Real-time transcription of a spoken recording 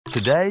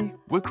Today,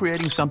 we're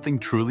creating something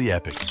truly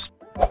epic.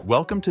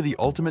 Welcome to the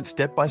ultimate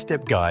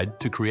step-by-step guide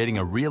to creating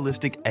a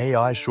realistic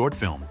AI short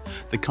film,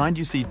 the kind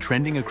you see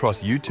trending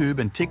across YouTube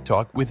and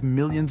TikTok with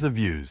millions of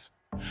views.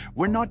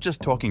 We're not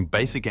just talking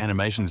basic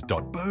animations.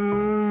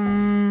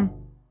 Boom!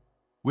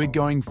 We're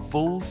going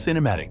full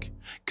cinematic,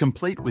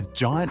 complete with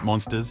giant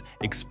monsters,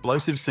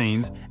 explosive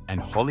scenes,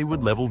 and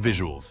Hollywood-level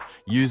visuals,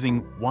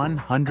 using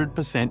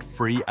 100%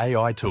 free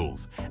AI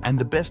tools. And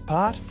the best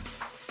part?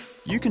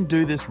 You can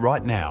do this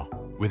right now,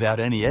 without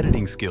any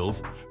editing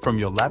skills, from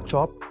your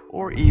laptop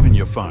or even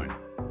your phone.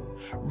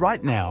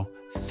 Right now,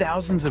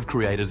 thousands of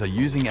creators are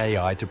using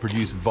AI to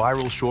produce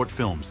viral short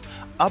films,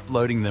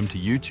 uploading them to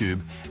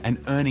YouTube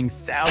and earning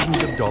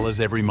thousands of dollars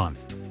every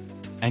month.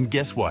 And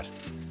guess what?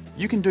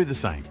 You can do the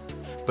same,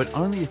 but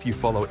only if you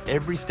follow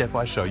every step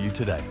I show you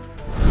today.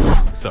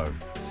 So,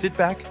 sit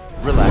back,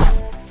 relax,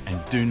 and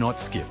do not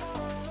skip.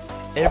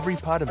 Every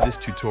part of this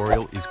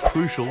tutorial is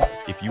crucial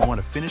if you want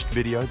a finished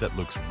video that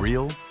looks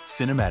real,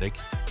 cinematic,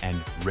 and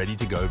ready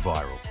to go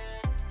viral.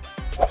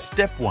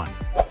 Step 1.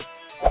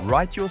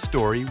 Write your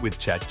story with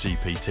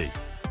ChatGPT.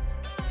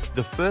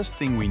 The first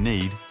thing we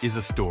need is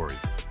a story.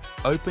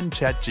 Open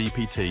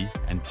ChatGPT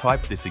and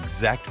type this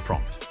exact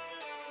prompt.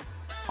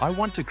 I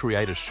want to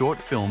create a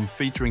short film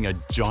featuring a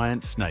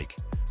giant snake,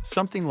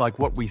 something like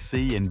what we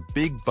see in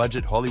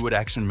big-budget Hollywood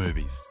action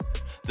movies.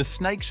 The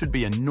snake should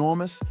be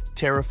enormous,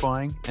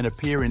 terrifying, and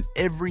appear in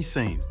every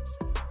scene.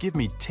 Give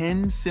me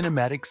 10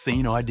 cinematic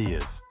scene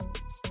ideas.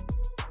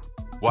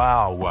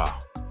 Wow.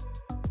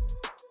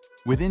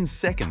 Within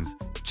seconds,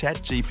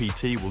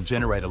 ChatGPT will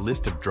generate a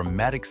list of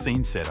dramatic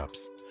scene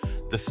setups.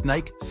 The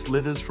snake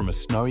slithers from a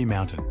snowy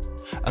mountain.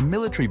 A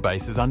military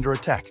base is under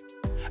attack.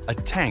 A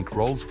tank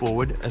rolls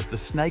forward as the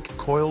snake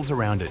coils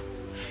around it.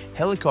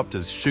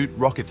 Helicopters shoot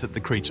rockets at the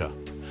creature.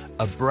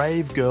 A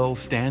brave girl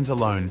stands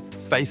alone,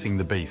 facing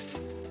the beast.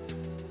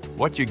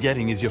 What you're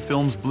getting is your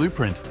film's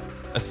blueprint,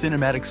 a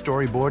cinematic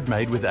storyboard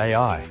made with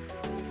AI.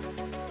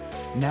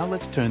 Now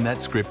let's turn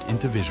that script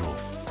into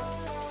visuals.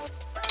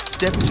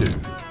 Step 2.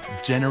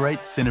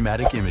 Generate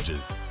cinematic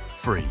images,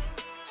 free.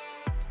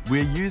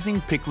 We're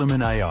using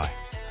Pixverse AI,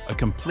 a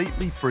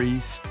completely free,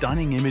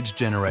 stunning image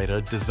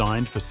generator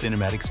designed for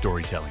cinematic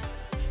storytelling.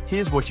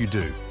 Here's what you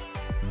do.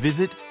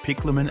 Visit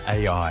Pixverse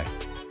AI.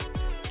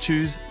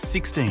 Choose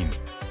 16,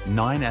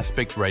 9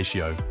 aspect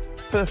ratio,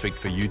 perfect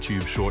for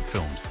YouTube short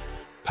films.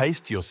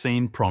 Paste your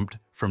scene prompt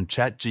from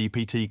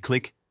ChatGPT,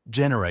 click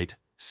Generate,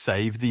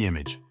 save the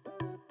image.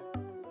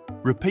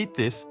 Repeat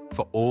this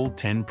for all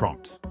 10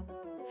 prompts.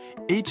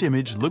 Each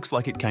image looks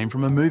like it came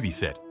from a movie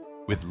set,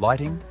 with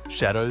lighting,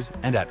 shadows,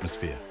 and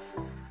atmosphere.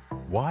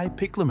 Why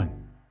Pixverse?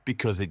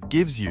 Because it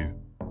gives you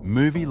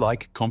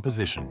movie-like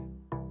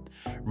composition,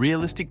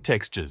 realistic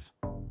textures,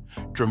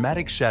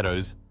 dramatic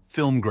shadows,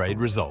 film-grade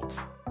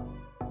results.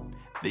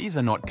 These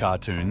are not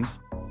cartoons.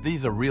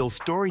 These are real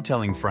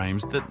storytelling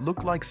frames that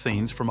look like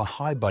scenes from a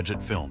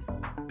high-budget film.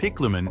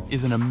 Pixverse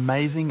is an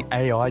amazing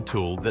AI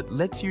tool that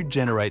lets you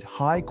generate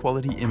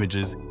high-quality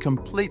images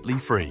completely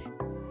free.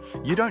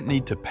 You don't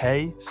need to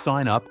pay,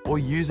 sign up, or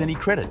use any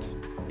credits.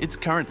 It's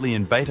currently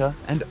in beta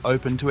and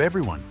open to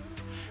everyone.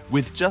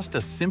 With just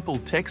a simple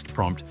text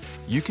prompt,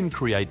 you can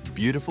create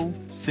beautiful,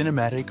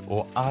 cinematic,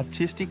 or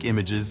artistic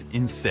images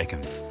in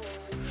seconds.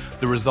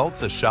 The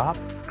results are sharp,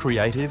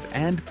 creative,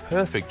 and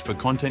perfect for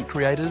content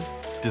creators,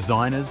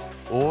 designers,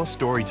 or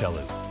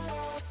storytellers.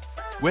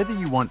 Whether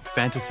you want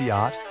fantasy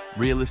art,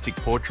 realistic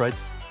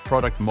portraits,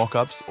 product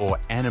mock-ups, or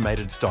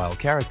animated-style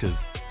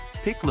characters,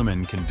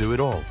 Pixverse can do it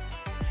all.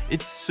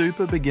 It's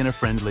super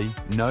beginner-friendly,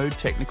 no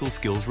technical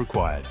skills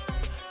required.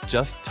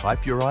 Just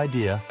type your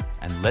idea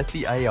and let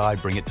the AI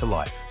bring it to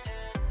life.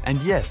 And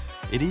yes,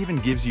 it even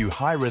gives you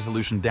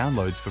high-resolution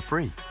downloads for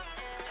free.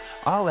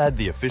 I'll add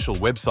the official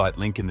website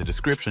link in the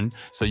description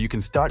so you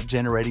can start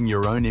generating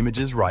your own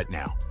images right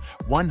now.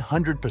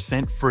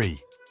 100% free.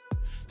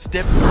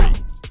 Step 3.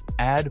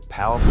 Add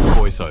powerful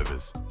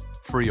voiceovers.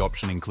 Free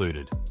option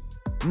included.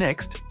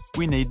 Next,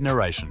 we need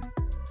narration.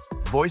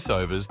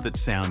 Voiceovers that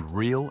sound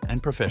real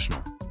and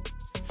professional.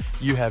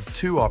 You have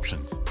 2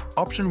 options.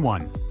 Option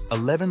 1.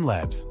 11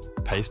 labs.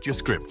 Paste your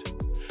script.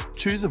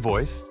 Choose a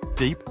voice,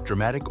 deep,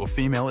 dramatic, or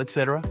female,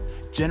 etc.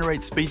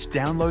 Generate speech,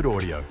 download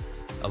audio.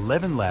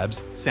 11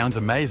 labs sounds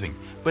amazing,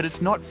 but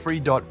it's not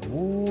free.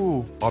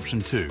 Woo.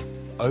 Option 2.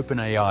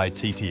 OpenAI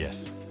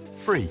TTS.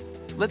 Free.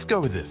 Let's go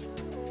with this.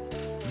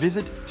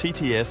 Visit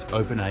TTS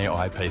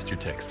OpenAI, paste your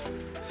text,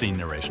 scene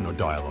narration or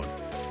dialogue.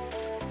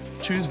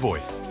 Choose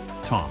voice,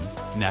 Tom,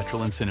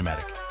 natural and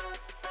cinematic.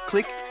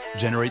 Click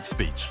Generate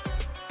speech.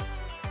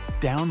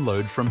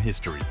 Download from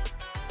history.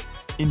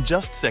 In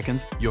just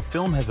seconds, your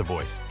film has a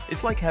voice.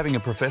 It's like having a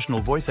professional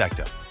voice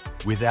actor,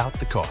 without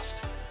the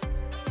cost.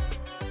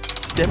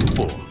 Step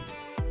 4.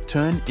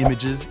 Turn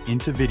images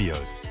into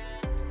videos.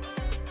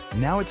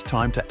 Now it's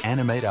time to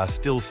animate our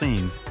still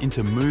scenes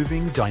into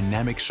moving,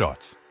 dynamic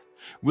shots.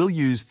 We'll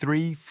use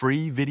 3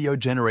 free video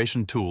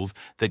generation tools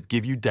that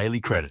give you daily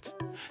credits.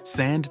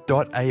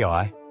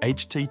 Sand.ai,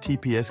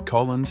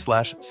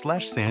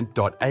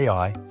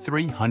 https://sand.ai,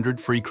 300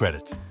 free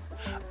credits.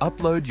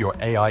 Upload your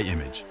AI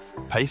image.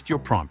 Paste your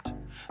prompt.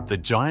 The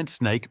giant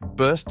snake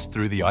bursts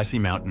through the icy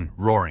mountain,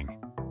 roaring.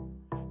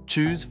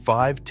 Choose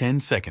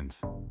 5-10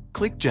 seconds.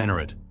 Click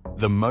Generate.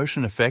 The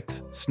motion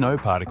effects, snow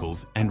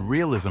particles, and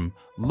realism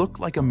look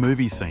like a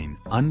movie scene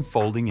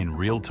unfolding in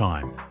real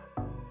time.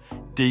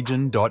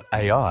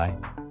 DIGEN.ai,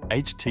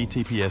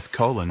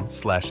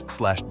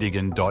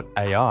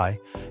 https://digen.ai,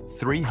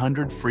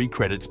 300 free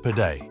credits per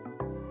day.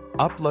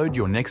 Upload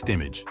your next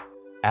image.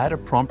 Add a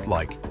prompt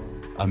like,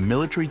 "A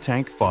military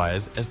tank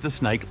fires as the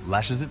snake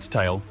lashes its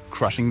tail,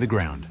 crushing the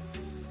ground."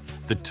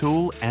 The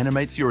tool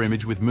animates your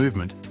image with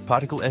movement,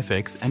 particle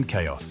effects, and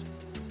chaos.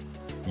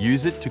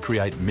 Use it to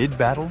create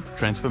mid-battle,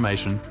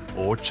 transformation,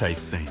 or chase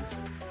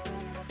scenes.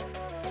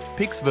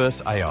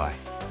 Pixverse AI,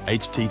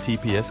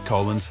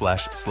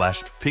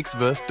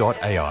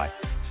 https://pixverse.ai,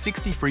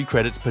 60 free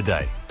credits per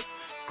day.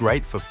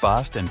 Great for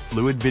fast and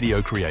fluid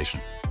video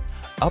creation.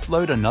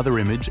 Upload another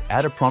image,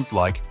 add a prompt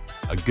like,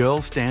 "A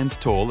girl stands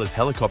tall as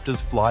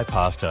helicopters fly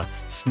past her,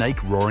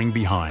 snake roaring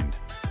behind."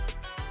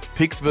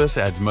 Pixverse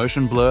adds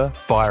motion blur,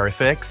 fire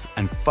effects,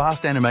 and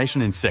fast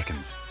animation in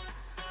seconds.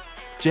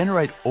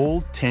 Generate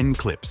all 10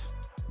 clips,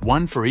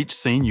 one for each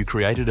scene you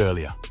created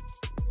earlier.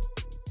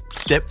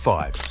 Step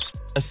 5.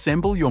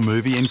 Assemble your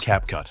movie in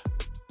CapCut.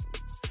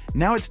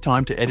 Now it's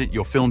time to edit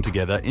your film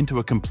together into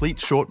a complete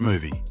short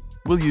movie.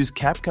 We'll use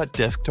CapCut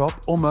Desktop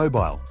or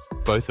Mobile.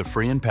 Both are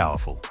free and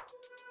powerful.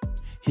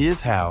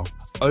 Here's how.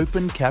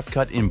 Open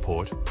CapCut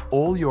Import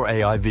all your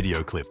AI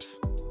video clips.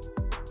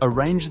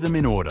 Arrange them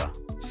in order,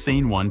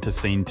 Scene 1 to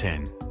Scene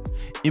 10.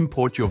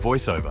 Import your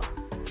voiceover.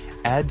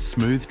 Add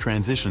smooth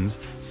transitions,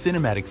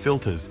 cinematic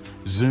filters,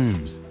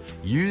 zooms.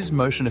 Use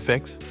motion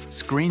effects,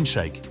 screen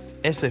shake,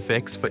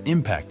 SFX for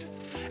impact.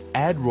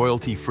 Add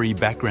royalty-free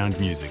background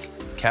music.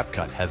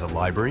 CapCut has a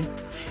library.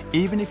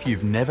 Even if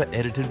you've never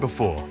edited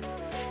before,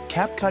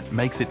 CapCut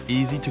makes it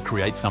easy to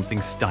create something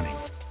stunning.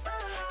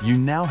 You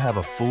now have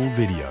a full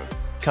video,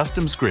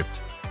 custom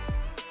script,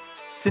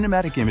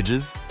 cinematic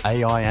images,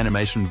 AI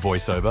animation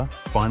voiceover,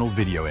 final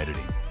video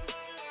editing.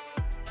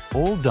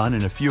 All done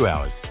in a few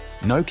hours.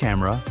 No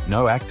camera,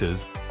 no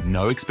actors,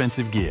 no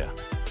expensive gear.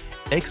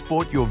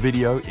 Export your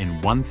video in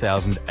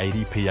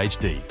 1080p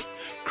HD.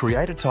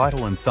 Create a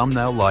title and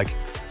thumbnail like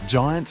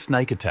Giant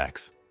Snake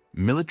Attacks,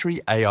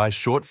 Military AI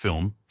Short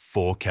Film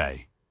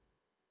 4K.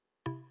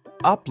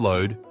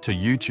 Upload to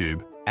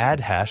YouTube, add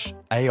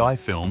 #AI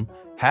film,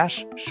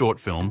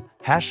 #short film,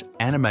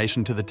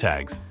 #animation to the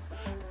tags.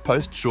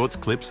 Post shorts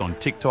clips on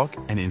TikTok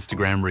and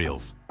Instagram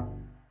Reels.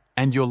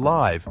 And you're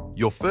live.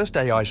 Your first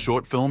AI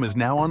short film is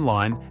now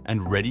online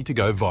and ready to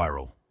go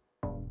viral.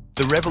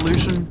 The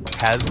revolution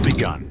has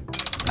begun.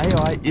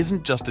 AI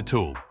isn't just a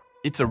tool.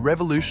 It's a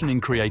revolution in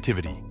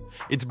creativity.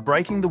 It's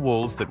breaking the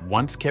walls that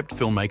once kept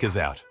filmmakers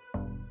out.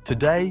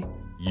 Today,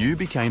 you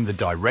became the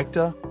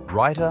director,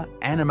 writer,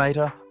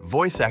 animator,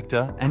 voice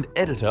actor, and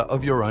editor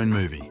of your own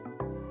movie.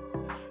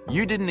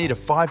 You didn't need a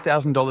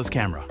 $5,000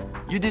 camera.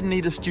 You didn't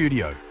need a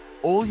studio.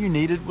 All you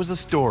needed was a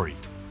story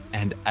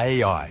and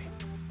AI.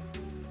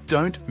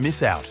 Don't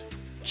miss out.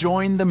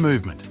 Join the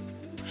movement.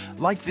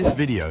 Like this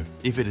video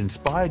if it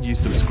inspired you.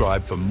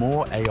 Subscribe for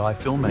more AI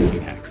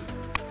filmmaking hacks.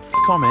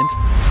 Comment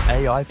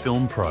AI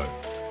Film Pro.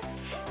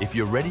 If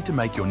you're ready to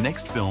make your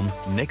next film,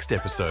 next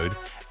episode,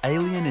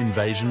 Alien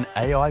Invasion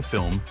AI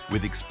film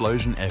with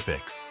Explosion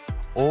FX.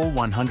 All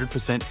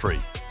 100% free.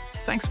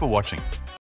 Thanks for watching.